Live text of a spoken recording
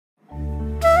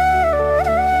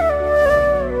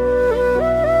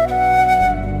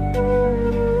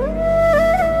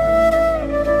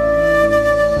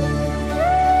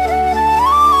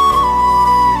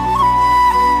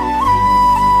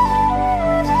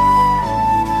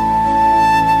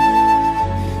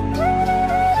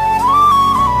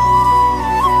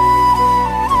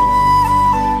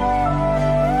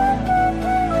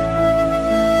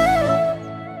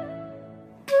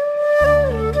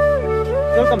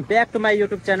Welcome back to my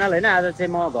YouTube channel होइन। आज चाहिँ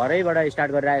म घरैबाट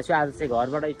स्टार्ट गरिरहेको छु। आज चाहिँ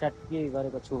घरबाट स्टार्ट के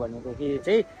गरेको छु भनेदेखि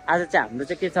चाहिँ आज चाहिँ हाम्रो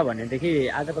चाहिँ के छ भनेदेखि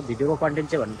आजको भिडियोको कन्टेन्ट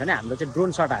चाहिँ भन्नु छ भने हाम्रो चाहिँ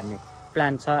ड्रोन सट हान्ने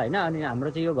प्लान छ होइन। अनि हाम्रो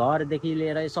चाहिँ यो घरदेखि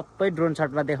लिएर सबै ड्रोन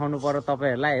सटमा देखाउनु पर्यो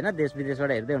तपाईँहरूलाई होइन। देश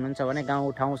विदेशबाट हेर्दै हुनुहुन्छ भने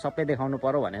गाउँ ठाउँ सबै देखाउनु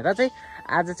पर्यो भनेर चाहिँ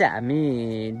आज चाहिँ हामी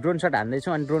ड्रोन सट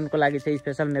हान्दैछौँ। अनि ड्रोनको लागि चाहिँ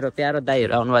स्पेसल मेरो प्यारो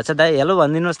दाईहरू आउनुभएको छ। दाई हेलो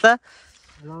भनिदिनुहोस् त।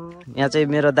 यहाँ चाहिँ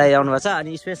मेरो दाई आउनुभएको छ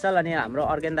अनि स्पेसल अनि हाम्रो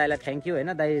अर्गेन दाईलाई थ्याङ्क यू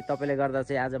होइन। दाई तपाईँले गर्दा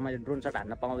चाहिँ आज मैले ड्रोन सट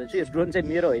हान्न पाउँदैछु। यो ड्रोन चाहिँ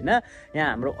मेरो होइन, यहाँ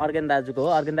हाम्रो अर्गेन दाजुको हो।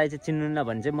 अर्गेन दाई चाहिँ चिन्नुहुन्न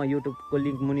भने चाहिँ म युट्युबको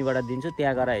लिङ्क मुनिबाट दिन्छु,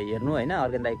 त्यहाँ गएर हेर्नु होइन।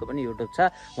 अर्गेन दाईको पनि युट्युब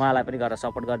छ, उहाँलाई पनि गएर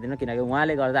सपोर्ट गरिदिनु किनकि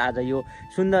उहाँले गर्दा आज यो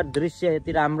सुन्दर दृश्य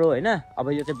यति राम्रो होइन। अब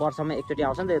यो चाहिँ वर्षमा एकचोटि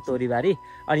आउँछ नि त यो तोरीबारी,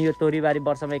 अनि यो तोरीबारी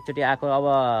वर्षमा एकचोटि आएको। अब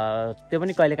त्यो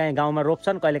पनि कहिलेकाहीँ गाउँमा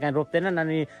रोप्छन्, कहिलेकाहीँ रोप्दैनन्।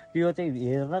 अनि यो चाहिँ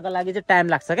हेर्नको लागि चाहिँ टाइम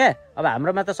लाग्छ क्या। अब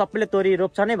हाम्रोमा त सबैले तोरी रोप्छ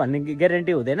नै भन्ने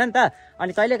ग्यारेन्टी हुँदैन नि त।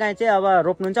 अनि कहिलेकाहीँ चाहिँ अब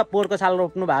रोप्नुहुन्छ, पोहोरको साल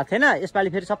रोप्नु भएको थिएन, यसपालि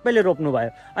फेरि सबैले रोप्नु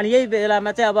भयो। अनि यही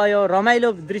बेलामा चाहिँ अब यो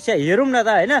रमाइलो दृश्य हेरौँ न त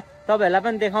होइन, तपाईँहरूलाई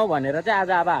पनि देखाउँ भनेर चाहिँ आज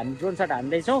अब हामी ड्रोन सट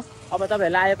हान्दैछौँ। अब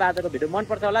तपाईँहरूलाई आएको आजको भिडियो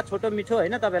मनपर्छ होला, छोटो मिठो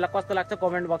होइन। तपाईँहरूलाई कस्तो लाग्छ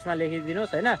कमेन्ट बक्समा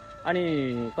लेखिदिनुहोस् होइन। अनि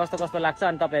कस्तो कस्तो लाग्छ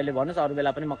अनि तपाईँहरूले भन्नुहोस्। अरू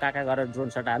बेला पनि म कहाँ कहाँ गएर ड्रोन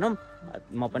सट हानौँ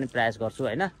म पनि प्रयास गर्छु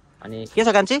होइन। अनि के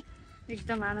छ कान्छी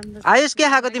एकदम आनन्द आयुष के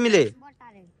खाएको तिमीले?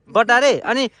 बटारे।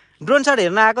 अनि ड्रोन सट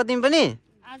हेर्न आएको तिमी पनि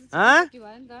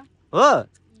हो?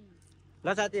 ल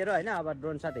साथीहरू होइन अब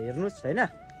ड्रोन सट हेर्नुहोस् होइन।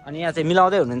 अनि यहाँ चाहिँ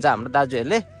मिलाउँदै हुनुहुन्छ हाम्रो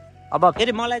दाजुहरूले। अब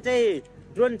फेरि मलाई चाहिँ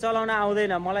ड्रोन चलाउन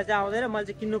आउँदैन, मलाई चाहिँ आउँदैन, मैले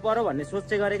चाहिँ किन्नु पर्यो भन्ने सोच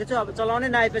चाहिँ गरेको छु। अब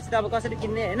चलाउनै नआएपछि त अब कसरी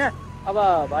किन्ने होइन। अब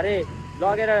भरे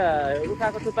लगेर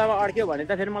रुखाको टुप्पामा अड्क्यो भने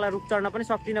त फेरि मलाई रुख चढ्न पनि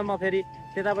सक्दिनँ म, फेरि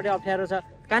त्यतापट्टि अप्ठ्यारो छ।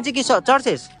 कान्छी कि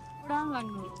चढ्छेस्?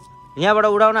 यहाँबाट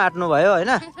उडाउन आँट्नु भयो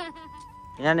होइन।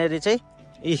 यहाँनिर चाहिँ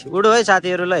उडो है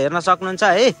साथीहरू, ल हेर्न सक्नुहुन्छ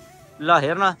है। ल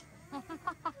हेर्न,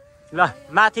 ल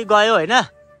माथि गयो होइन,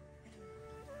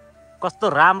 कस्तो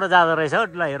राम्रो जाँदो रहेछ हौ।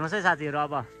 ल हेर्नुहोस् है साथीहरू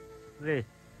अब है।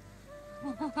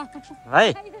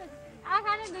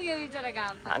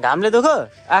 घामले दुख्यो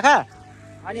आँखा।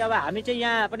 अनि अब हामी चाहिँ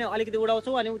यहाँ पनि अलिकति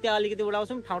उडाउँछौँ अनि त्यहाँ अलिकति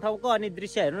उडाउँछौँ ठाउँ ठाउँको। अनि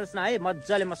दृश्य हेर्नुहोस् न है,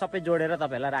 मजाले म सबै जोडेर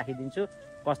तपाईँहरूलाई राखिदिन्छु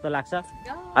कस्तो लाग्छ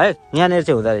है। यहाँनिर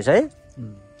चाहिँ हुँदो रहेछ है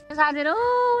साथीहरू।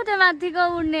 त्यो माथिको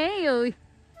उड्ने है,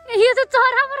 यो त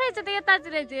चरा पो रहेछ त, यता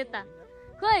चाहिँ रहेछ यता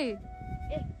खोइ।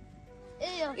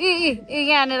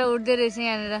 यहाँनिर उड्दै रहेछ,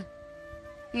 यहाँनिर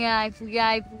यहाँ आइपुग्यो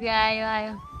आइपुग्यो आयो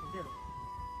आयो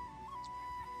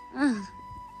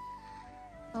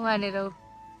वहाँनिर।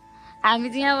 हामी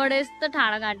चाहिँ यहाँबाट यस्तो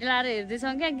ठाडो घाँटी लाएर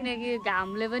हेर्दैछौँ क्या, किनकि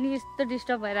घामले पनि यस्तो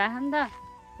डिस्टर्ब भइरहेको नि त।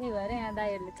 त्यही भएर यहाँ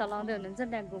दाइहरूले चलाउँदै हुनुहुन्छ,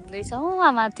 त्यहाँ घुम्दैछौँ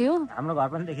उहाँ माथि हो। हाम्रो घर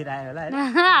पनि देखिरहेको होला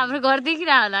हाम्रो घर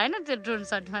देखिरहेको होला होइन त्यो ड्रोन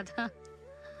सटमा त।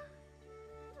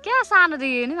 क्या सानो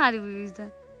देख्यो नि माथि पुगेपछि त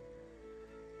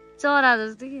चरा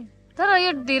जस्तो कि। तर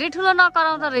यो धेरै ठुलो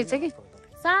नकराउँदो रहेछ कि,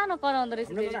 सानो कराउँदो रहेछ।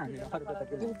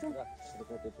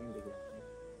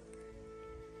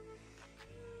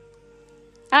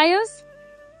 आयुष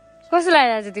कस्तो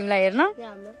लाग्यो आज तिमीलाई हेर्न?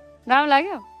 राम्रो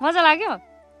लाग्यो, मजा लाग्यो।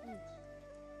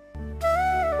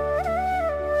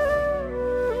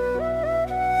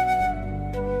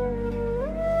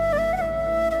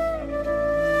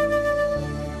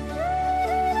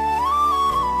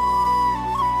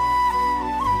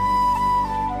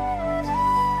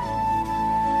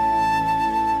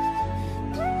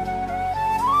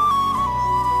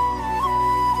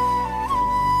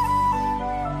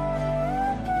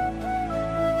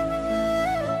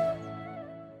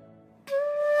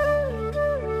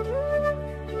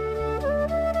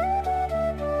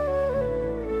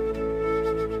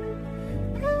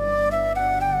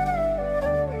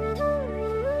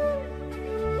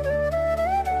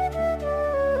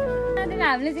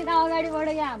 हामीले चाहिँ अगाडिबाट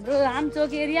यहाँ हाम्रो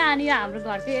रामचोक एरिया अनि यो हाम्रो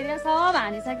घरको एरिया सब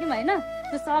हानिसक्यौँ होइन।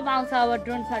 त्यो सब आउँछ अब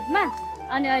ड्रोन सटमा।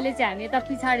 अनि अहिले चाहिँ हामी यता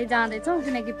पछाडि जाँदैछौँ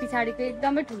किनकि पछाडिको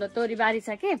एकदमै ठुलो तोरीबारी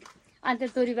छ कि। अनि त्यो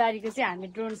तोरीबारीको चाहिँ हामी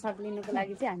ड्रोन सट लिनुको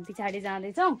लागि चाहिँ हामी पछाडि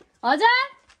जाँदैछौँ। हजुर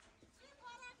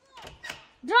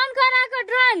ड्रोन कराएको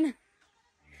ड्रोन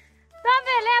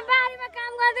तपाईँहरूले बारीमा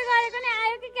काम गर्दै गरेको नि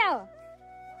आयो कि क्या हो?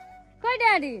 खोइ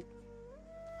ड्याडी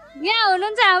यहाँ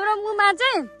हुनुहुन्छ हाम्रो मुमा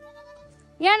चाहिँ,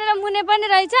 यहाँनिर मुने पनि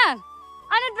रहेछ।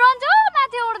 अनि ड्रोन चाहिँ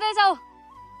माथि उड्दैछ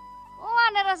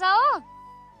वहाँनिर छ हो।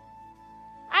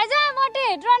 आइज मोटी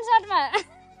ड्रोन सटमा।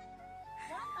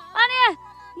 अनि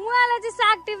मुवाले चाहिँ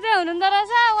साग टिप्दै हुनुहुँदो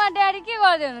रहेछ। उहाँ ड्याडी के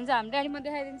गर्दै हुनुहुन्छ हाम्रो ड्याडी, म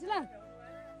देखाइदिन्छु ल।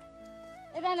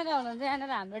 यतानिर हुनुहुन्छ,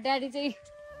 यहाँनिर हाम्रो ड्याडी चाहिँ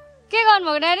के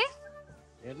गर्नुभएको ड्याडी?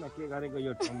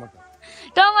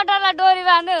 टमाटरलाई डोरी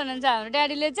बाँध्दै हुनुहुन्छ हाम्रो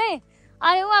ड्याडीले चाहिँ।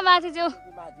 अनि उहाँ माथि चाहिँ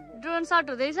ड्रोन सट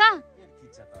हुँदैछ।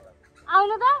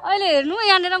 आउनु त अहिले हेर्नु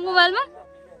यहाँनिर मोबाइलमा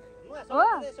हो।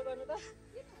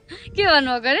 के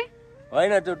भन्नुभएको अरे?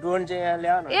 होइन त्यो ड्रोन चाहिँ यहाँ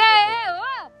ल्याउ न ए हो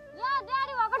यहाँ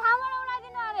ड्याडी भएको ठाउँबाट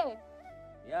उडाइदिनु अरे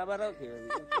यहाँबाट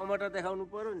टमाटर देखाउनु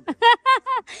पर्यो नि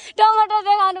टमाटर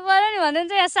देखाउनु पर्यो नि भन्नु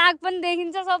चाहिँ यहाँ साग पनि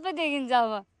देखिन्छ सबै देखिन्छ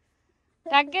अब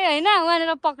ट्याक्कै होइन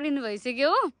उहाँनिर पक्रिनु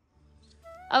भइसक्यो हो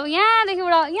अब यहाँदेखि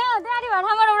यहाँ ड्याडी भएको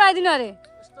ठाउँबाट उडाइदिनु अरे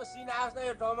यस्तो सिन आउँछ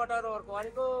यो टमाटरहरुको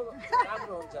भनेको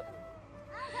राम्रो हुन्छ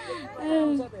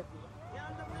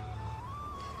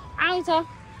आउँछ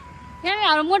यहाँ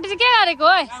हाम्रो मोटी चाहिँ के गरेको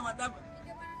है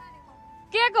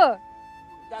के को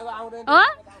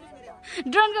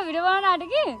ड्रोनको भिडियो बनाउन आँट्यो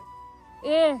कि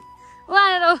ए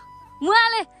उहाँले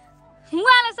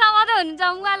समाते हुनुहुन्छ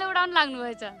उहाँले उडाउनु लाग्नु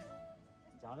भएछ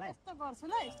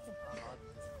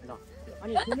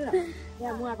अनि सुन्नु न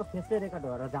यहाँ मुवाको फेसले रेकर्ड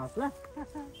भएर जाउँछ ल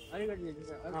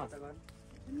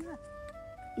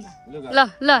ल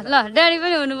ल ल ड्याडी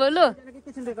पनि हुनुभयो लु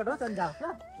एकैछिन रेकर्ड हो त्यहाँ जाउँछ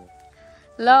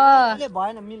ल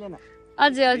भएन मिलेन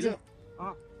अझै अझै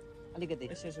अलिकति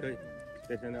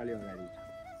त्यसैले अलि अगाडि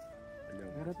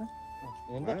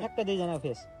ठ्याक्कै दुईजना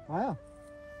फेस भयो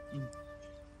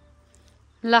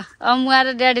ल अब मुवा र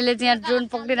ड्याडीले चाहिँ यहाँ ड्रोन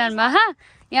पक्रिरहनु भयो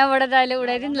यहाँबाट दाइले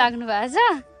उडाइदिनु लाग्नु भएको छ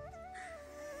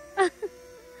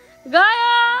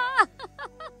गयो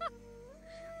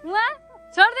मुवा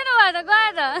छोडिदिनु भयो त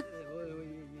गयो त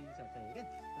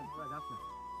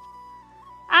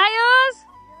आयुष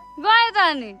गयो त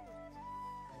अनि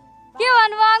के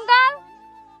भन्नुभयो अङ्कल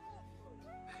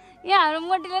यहाँ हाम्रो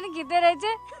मोटीले नि खिच्दै रहेछ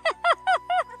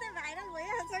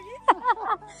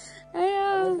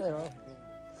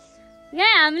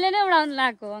यहाँ हामीले नै उडाउनु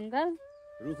लाग्यो अङ्कल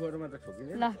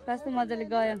ल कस्तो मजाले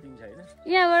गयो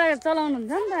यहाँबाट चलाउनु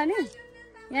हुन्छ नि त अनि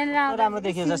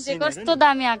यहाँनिर कस्तो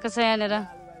दामी आएको छ यहाँनिर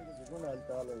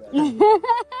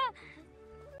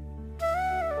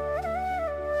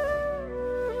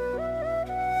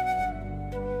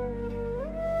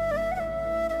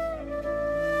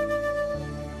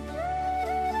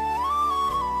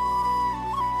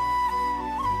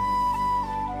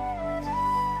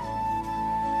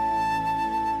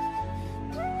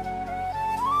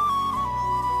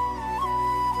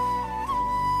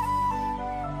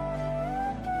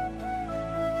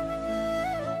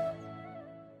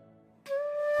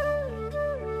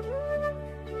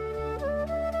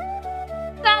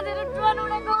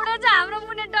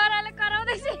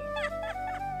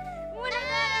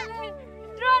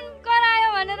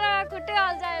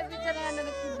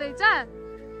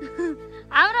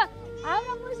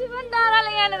हाम्रो मुसी पनि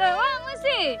डराले यहाँनिर ओ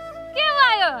मुसी के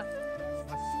भयो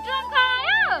ड्रोन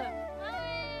खरायो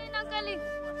नक्कली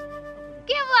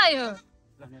के भयो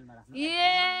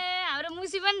ए हाम्रो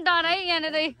मुसी पनि डरायो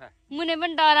यहाँनिर मुने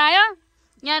पनि डरायो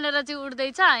यहाँनिर चाहिँ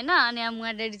उड्दैछ होइन अनि यहाँ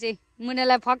मुवा ड्याडी चाहिँ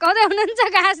मुनेलाई फकाउँदै हुनुहुन्छ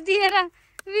घाँस दिएर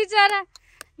बिचरा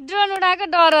ड्रोन उडाएको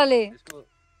डरले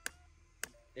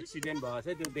एक्सिडेन्ट भएछ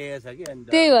त्यो देखेछ कि अनि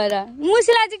त्यही भएर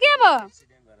मुसीलाई चाहिँ के भयो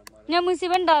यहाँ मुसी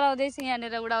पनि डराउँदैछ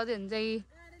यहाँनिर उडाउँदै हुन्छ कि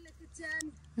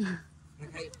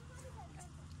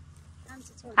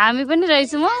हामी पनि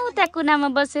रहेछौँ हौ त्यहाँ कुनामा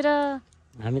बसेर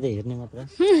हामी त हेर्ने मात्र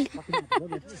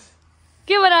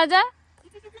के भयो राजा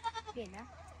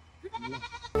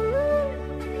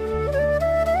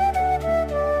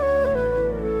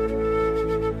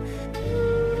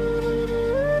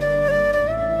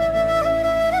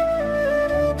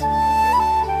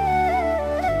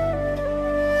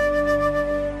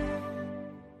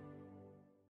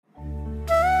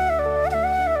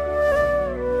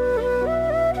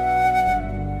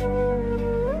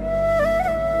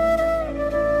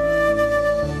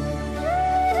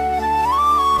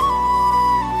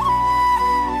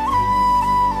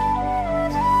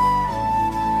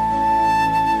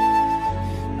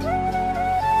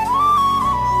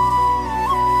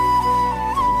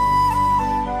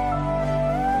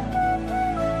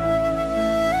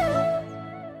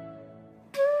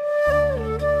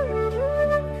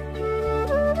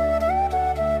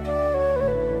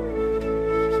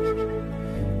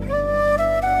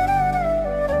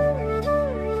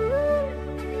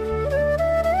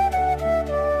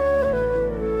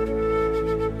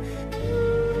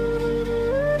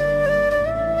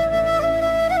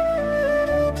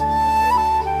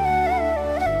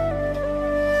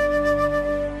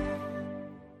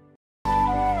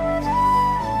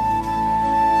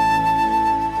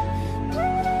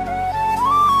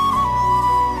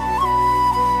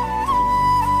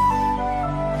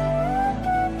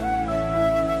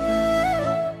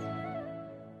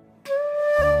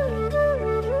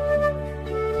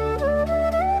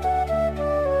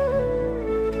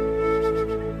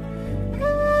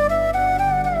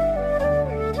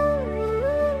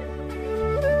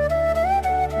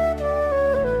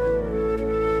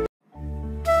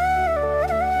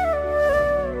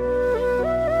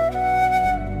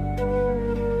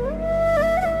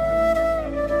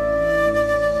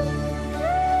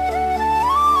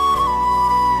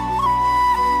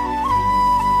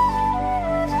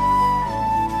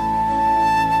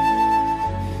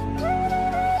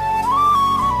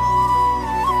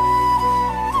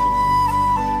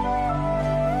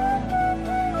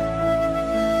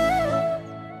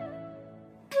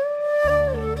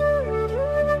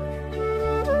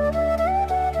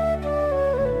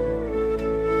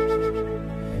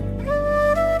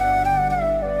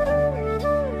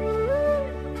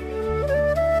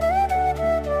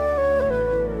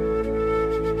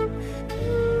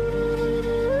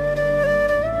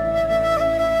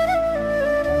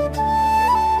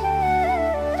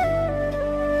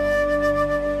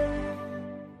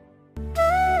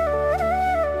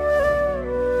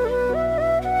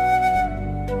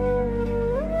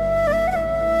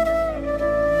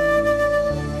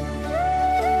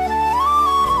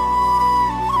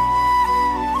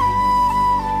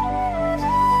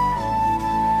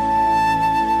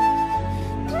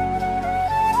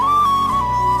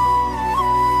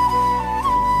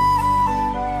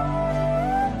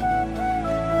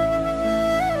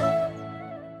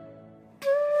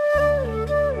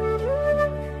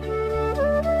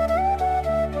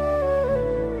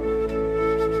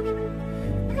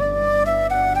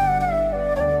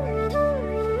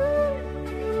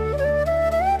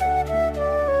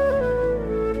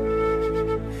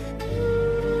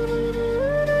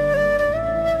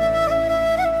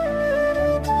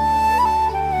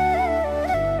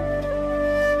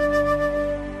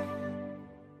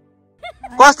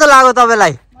कस्तो लाग्यो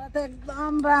तपाईँलाई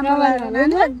एकदम राम्रो लाग्यो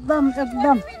नानी एकदम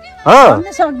हो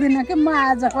भन्नै सक्दिनँ कि म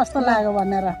आज कस्तो लाग्यो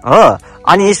भनेर हो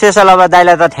अनि स्पेसल अब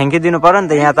दाइलाई त थ्याङ्क यू दिनु पर्यो नि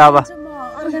त यहाँ त अब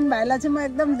अर्गन भाइलाई चाहिँ म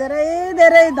एकदम धेरै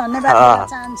धेरै धन्यवाद दिन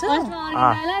चाहन्छु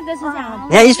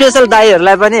यहाँ स्पेसल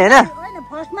दाइहरूलाई पनि होइन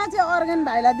फर्स्टमा चाहिँ अर्गन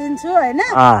भाइलाई दिन्छु होइन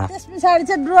त्यस पछाडि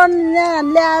चाहिँ ड्रोन यहाँ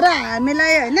ल्याएर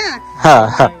हामीलाई होइन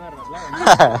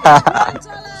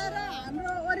चलाएर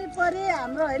हाम्रो वरिपरि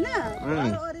हाम्रो होइन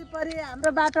वरिपरि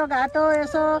हाम्रो बाटोघाटो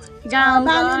यसो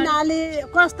नाली नाली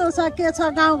कस्तो छ के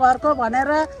छ गाउँघरको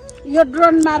भनेर यो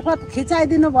ड्रोन मार्फत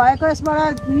खिचाइदिनु भएको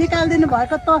यसबाट निकालिदिनु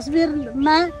भएको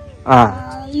तस्बिरमा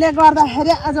ले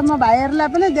गर्दाखेरि आज म भाइहरूलाई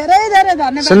पनि धेरै धेरै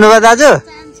धन्यवाद सुन्नुभयो दाजु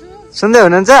सुन्दै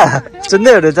हुनुहुन्छ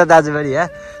दाजु पनि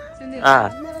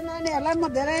मेरो नानीहरूलाई म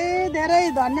धेरै धेरै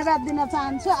धन्यवाद दिन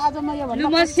चाहन्छु आज म यो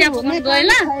छैन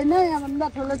यहाँभन्दा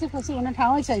ठुलो चाहिँ खुसी हुने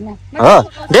ठाउँै छैन हो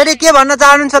डेडी के भन्न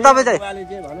चाहनुहुन्छ तपाईँ चाहिँ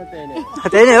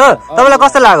त्यही नै हो तपाईँलाई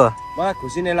कस्तो लाग्यो मलाई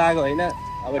खुसी नै लाग्यो होइन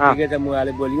अब ठिकै छ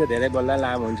मुवाले बोलियो धेरै बोल्दा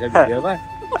लामो हुन्छ भिडियोमा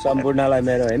सम्पूर्णलाई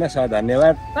मेरो होइन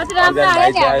धन्यवाद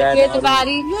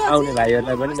आउने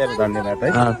भाइहरूलाई पनि मेरो धन्यवाद है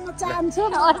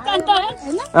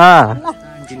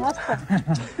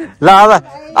ल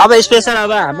अब स्पेसल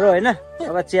अब हाम्रो होइन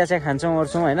अब चिया चाहिँ खान्छौँ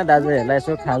ओर्छौँ होइन दाजुहरूलाई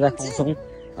यसो खाजा खुवाउँछौँ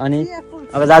अनि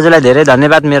अब दाजुलाई धेरै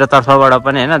धन्यवाद मेरो तर्फबाट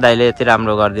पनि होइन दाइले यति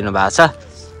राम्रो गरिदिनु भएको छ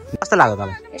कस्तो लाग्यो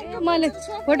तपाईँलाई मैले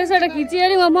फोटोसोटो खिचेँ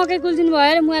अरे मकै कुल्चिनु भयो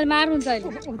अरे मैले मार्नुहुन्छ अहिले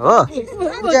हो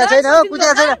कुचिया छैन हो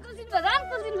कुचिया छैन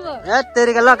ए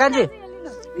तेरिका ल कान्छी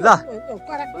ल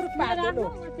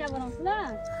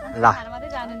ल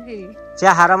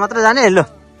चिया खाएर मात्र जाने ल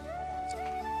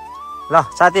ल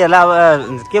साथीहरूलाई अब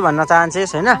के भन्न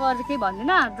चाहन्छस् होइन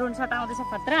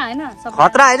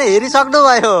खतरा होइन हेरिसक्नु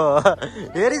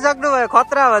भयो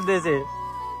खतरा भन्दै चाहिँ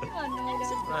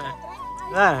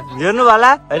हेर्नु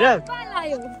होला होइन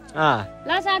ल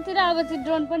साथी र अब चाहिँ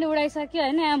ड्रोन पनि उडाइसक्यो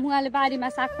होइन यहाँ मुवाले बारीमा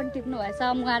साग पनि टिप्नु भएछ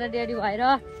मुवा र रेडी भएर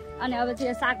अनि अब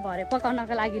चाहिँ साग भरे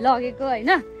पकाउनको लागि लगेको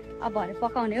होइन अब भरे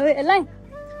पकाउने हो यसलाई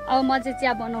अब म चाहिँ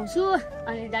चिया बनाउँछु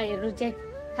अनि दाइहरू चाहिँ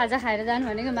खाजा खाएर जानु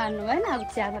भनेको मान्नु भएन अब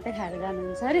चिया मात्रै खाएर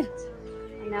जानुहुन्छ अरे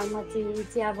अनि अब म चाहिँ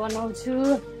चिया बनाउँछु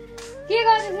के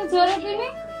गर्दैछौ छोरो तिमी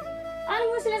अनि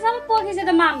मुसीले सबै पोखेछ त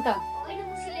माम त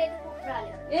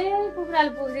ए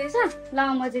कुखुराले पुग्दैछ ल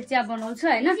म चाहिँ चिया बनाउँछु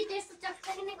होइन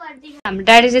हाम्रो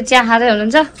ड्याडी चाहिँ चिया खाँदै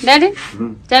हुनुहुन्छ ड्याडी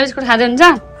चिया बिस्कुट खाँदै हुन्छ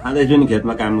खाँदैछु नि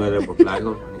खेतमा काम गरेर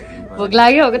भोक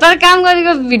लाग्यो तर काम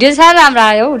गरेको भिडियो साह्रो राम्रो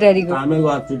आयो हौ ड्याडीको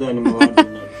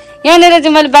यहाँनिर चाहिँ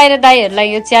मैले बाहिर दाइहरूलाई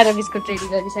यो चिया र बिस्कुट रेडी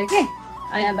गरिसकेँ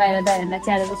यहाँ बाहिर दाइहरूलाई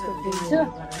चिया र बिस्कुट दिन्छु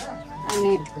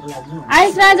अनि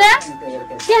आइस राजा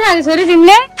के खाएको छोरी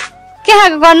तिमीले के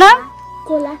खाएको गर्न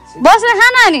बसेर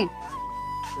खान अनि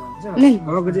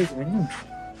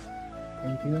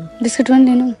बिस्कुट पनि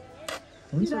दिनु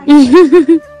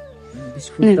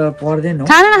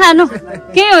खानु न खानु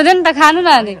केही हुँदैन त खानु न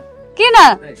अनि किन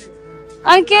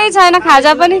अनि केही छैन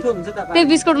खाजा पनि त्यही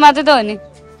बिस्कुट मात्रै त हो नि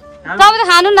तपाईँ त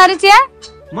खानु न अरे चिया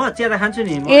म चिया त खान्छु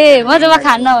नि ए म त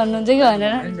खान्न भन्नुहुन्छ कि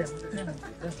भनेर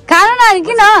खानु न अनि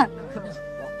किन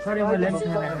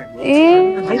ए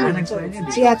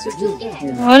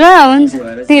हो र हुन्छ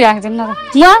त्यही राख्दैन न म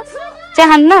चिया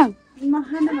खान्न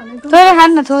थोरै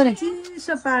खानु न थोरै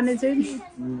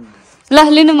ल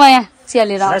लिनु म यहाँ चिया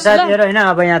लिएर आउँछु साथीहरू होइन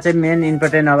अब यहाँ चाहिँ मेन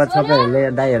इम्पोर्टेन्ट अब सबैहरूले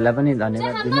दाइहरूलाई पनि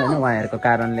धन्यवाद दिनु होइन उहाँहरूको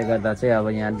कारणले गर्दा चाहिँ अब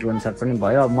यहाँ ड्रोन सट पनि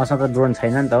भयो अब मसँग त ड्रोन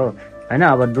छैन नि त हो होइन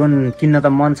अब ड्रोन किन्न त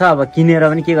मन छ अब किनेर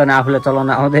पनि के गर्नु आफूलाई चलाउन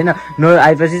आउँदैन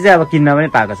आएपछि चाहिँ अब किन्न पनि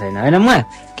पाएको छैन होइन म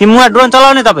कि म ड्रोन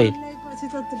चलाउने तपाईँ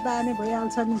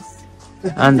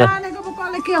अन्त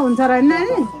के हुन्छ र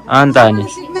अन्त अनि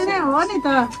सिक्ने नै हो नि त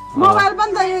मोबाइल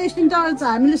पनि त यो स्क्रिन टच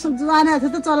हामीले जाने थियो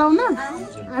त चलाउन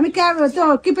हामी त्यो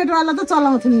किप्याडवाला त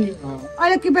चलाउँथ्यौँ नि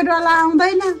अहिले किप्याडवाला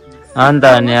आउँदैन अन्त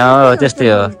अनि हो त्यस्तै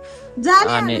हो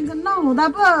जाने नहुँदा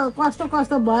पो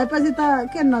कस्तो भएपछि त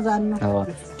के नजान्नु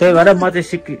त्यही भएर म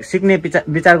चाहिँ सिक्ने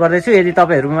विचार गर्दैछु यदि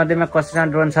तपाईँहरू मध्येमा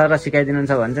कसैसँग ड्रोन छ र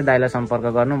सिकाइदिनुहुन्छ भने चाहिँ दाइलाई सम्पर्क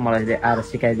गर्नु मलाई चाहिँ आएर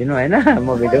सिकाइदिनु होइन म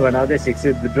भिडियो बनाउँदै सिक्छु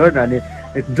ड्रोन अनि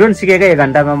ड्रोन सिकेकै 1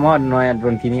 घन्टामा म नयाँ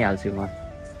ड्रोन किनिहाल्छु म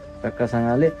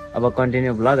टक्कसँगले अब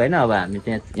कन्टिन्यू भ्लग होइन अब हामी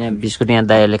यहाँ बिस्कुट यहाँ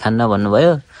दाइहरूले खान्न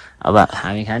भन्नुभयो अब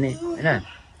हामी खाने होइन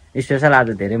स्पेसल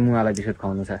आज धेरै मुवालाई बिस्कुट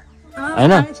खुवाउनु छ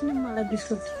होइन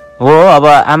हो अब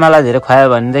आमालाई धेरै खुवायो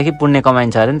भनेदेखि पुण्य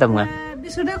कमाइन्छ अरे नि त मुवा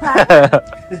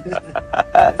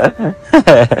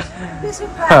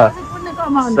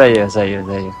सही हो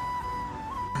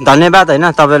धन्यवाद होइन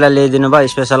तपाईँलाई ल्याइदिनु भयो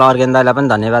स्पेसल अर्गेन दाइलाई पनि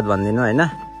धन्यवाद भनिदिनु होइन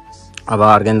अब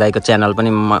अर्गेन दाइको च्यानल पनि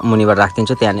मुनिबाट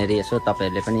राखिदिन्छु त्यहाँनिर यसो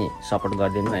तपाईँहरूले पनि सपोर्ट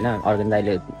गरिदिनु होइन अर्गेन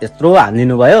दाइले त्यत्रो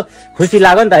हानिदिनु भयो खुसी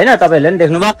लाग्यो नि त होइन तपाईँहरूले पनि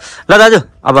देख्नुभयो ल दाजु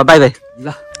अब बाई बाई ल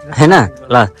होइन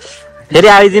ल फेरि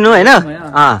आइदिनु होइन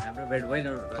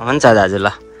हुन्छ दाजु ल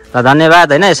ल धन्यवाद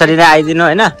होइन यसरी नै आइदिनु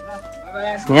होइन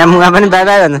यहाँ मुगा पनि बाई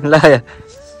बाई भन्नु ल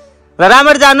ल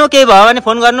राम्ररी जानु केही भयो भने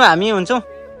फोन गर्नु हामी हुन्छौँ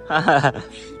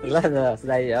ल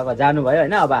दाइ अब जानुभयो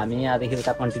होइन अब हामी यहाँदेखि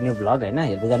उता कन्टिन्यू भ्लग होइन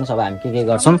हेर्दै जानुहोस् अब हामी के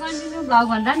गर्छौँ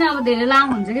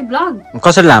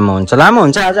कसरी लामो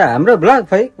हुन्छ आज हाम्रो भ्लग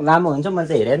खै लामो हुन्छ मैले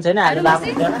त हेरेको छैन आज लामो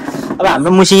हुन्छ अब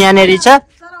हाम्रो मुसी यहाँनिर छ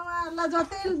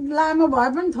जति लामो भए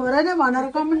पनि थोरै नै भनेर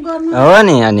कमेन्ट गर्नु हो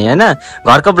नि अनि होइन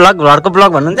घरको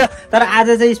ब्लग भन्नुहुन्छ तर आज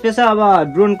चाहिँ स्पेसल अब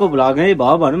ड्रोनको भ्लगै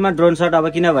भयो भनौँ न ड्रोन सट अब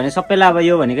किनभने सबैलाई अब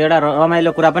यो भनेको एउटा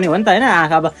रमाइलो कुरा पनि हो नि त होइन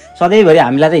अब सधैँभरि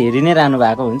हामीलाई त हेरि नै रहनु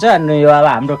भएको हुन्छ अनि यो अब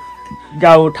हाम्रो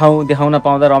गाउँ ठाउँ देखाउन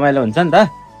पाउँदा रमाइलो हुन्छ नि त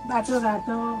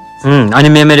बाटोघाटो अनि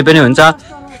मेमोरी पनि हुन्छ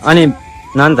अनि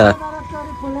न नि त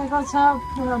फुलेको छ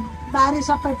बारी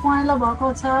सबै पहेँलो भएको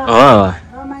छ हो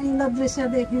रमाइलो दृश्य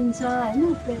देखिन्छ होइन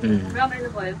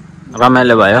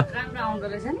रमाइलो भयो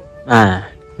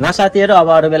ल साथीहरू अब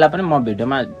अरू बेला पनि म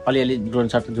भिडियोमा अलिअलि ड्रोन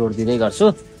सट जोड दिँदै गर्छु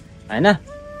होइन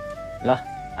ल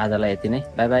आजलाई यति नै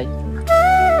बाई बाई